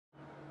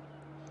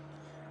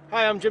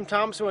Hi, I'm Jim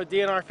Thompson with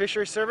DNR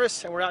Fisheries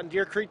Service, and we're out in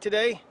Deer Creek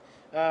today.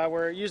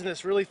 We're using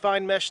this really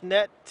fine mesh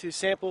net to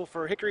sample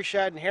for hickory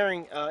shad and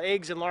herring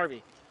eggs and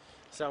larvae.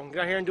 So I'm going to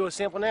go here and do a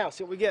sample now,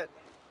 see what we get.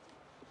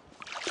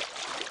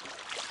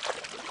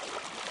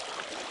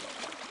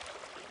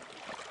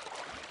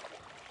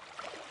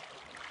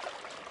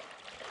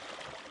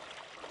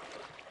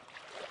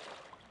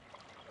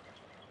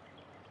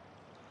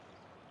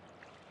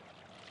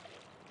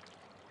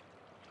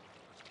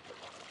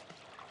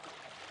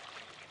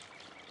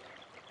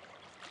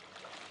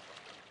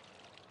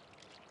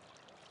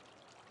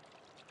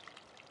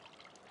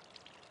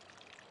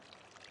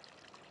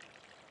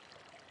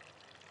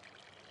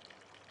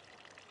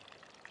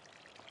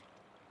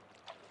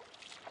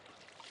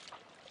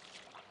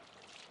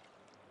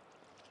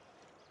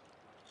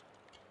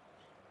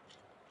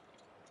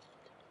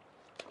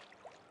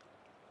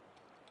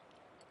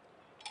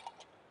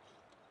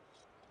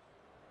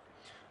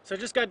 So I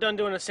just got done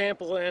doing a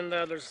sample, and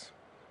there's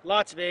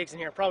lots of eggs in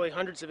here, probably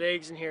hundreds of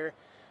eggs in here,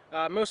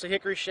 mostly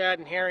hickory shad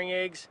and herring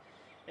eggs.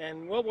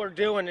 And what we're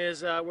doing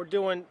is we're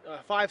doing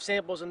 5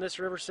 samples in this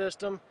river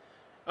system.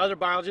 Other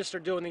biologists are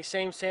doing these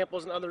same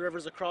samples in other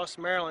rivers across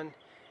Maryland,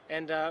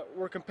 and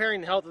we're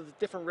comparing the health of the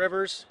different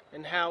rivers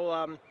and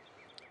how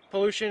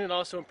pollution and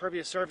also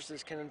impervious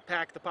surfaces can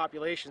impact the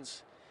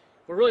populations.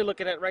 We're really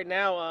looking at right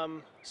now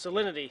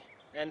salinity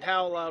and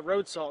how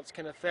road salts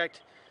can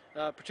affect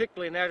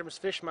particularly anadromous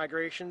fish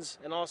migrations,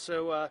 and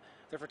also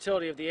the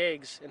fertility of the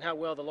eggs and how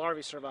well the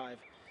larvae survive.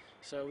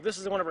 So this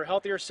is one of our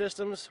healthier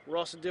systems. We're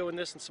also doing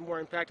this in some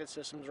more impacted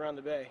systems around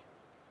the bay.